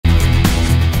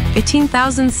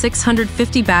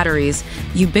18,650 batteries,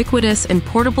 ubiquitous in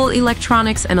portable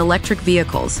electronics and electric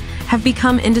vehicles, have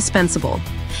become indispensable.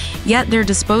 Yet their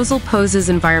disposal poses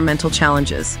environmental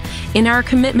challenges. In our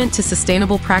commitment to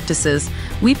sustainable practices,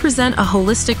 we present a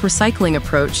holistic recycling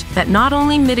approach that not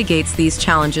only mitigates these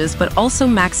challenges but also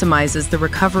maximizes the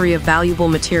recovery of valuable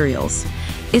materials.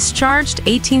 Discharged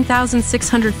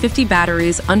 18,650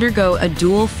 batteries undergo a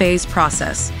dual-phase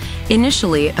process.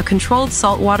 Initially, a controlled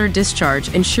saltwater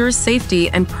discharge ensures safety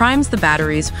and primes the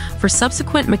batteries for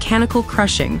subsequent mechanical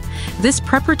crushing. This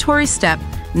preparatory step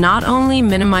not only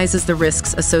minimizes the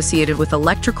risks associated with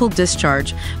electrical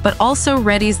discharge, but also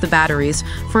readies the batteries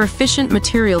for efficient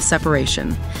material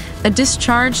separation. A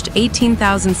discharged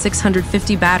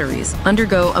 18,650 batteries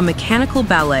undergo a mechanical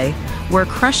ballet where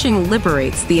crushing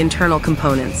liberates the internal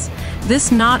components.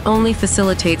 This not only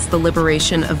facilitates the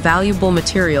liberation of valuable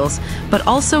materials, but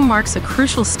also marks a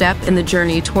crucial step in the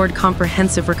journey toward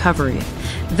comprehensive recovery.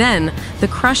 Then, the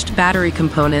crushed battery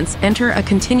components enter a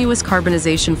continuous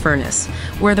carbonization furnace,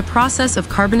 where the process of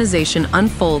carbonization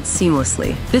unfolds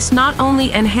seamlessly. This not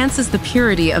only enhances the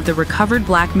purity of the recovered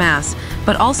black mass,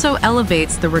 but also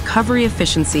elevates the recovery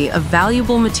efficiency of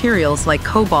valuable materials like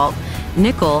cobalt,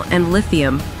 nickel, and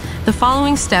lithium. The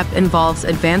following step involves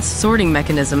advanced sorting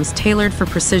mechanisms tailored for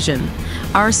precision.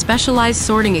 Our specialized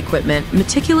sorting equipment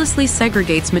meticulously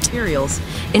segregates materials,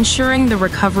 ensuring the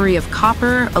recovery of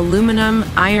copper, aluminum,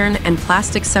 iron, and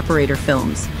plastic separator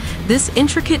films. This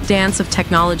intricate dance of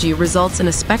technology results in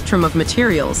a spectrum of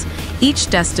materials, each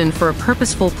destined for a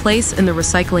purposeful place in the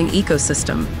recycling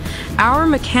ecosystem. Our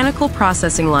mechanical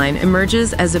processing line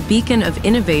emerges as a beacon of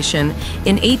innovation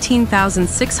in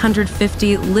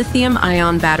 18,650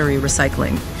 lithium-ion battery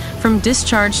recycling. From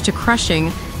discharge to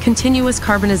crushing, continuous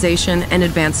carbonization, and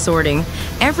advanced sorting,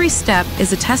 every step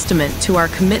is a testament to our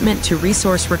commitment to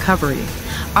resource recovery.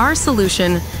 Our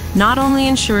solution not only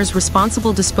ensures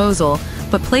responsible disposal,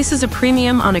 but places a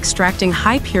premium on extracting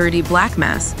high-purity black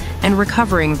mass and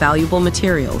recovering valuable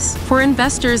materials. For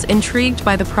investors intrigued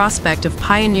by the prospect of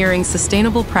pioneering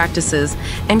sustainable practices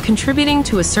and contributing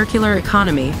to a circular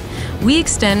economy, we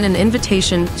extend an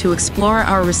invitation to explore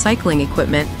our recycling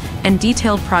equipment and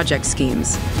detailed project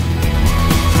schemes.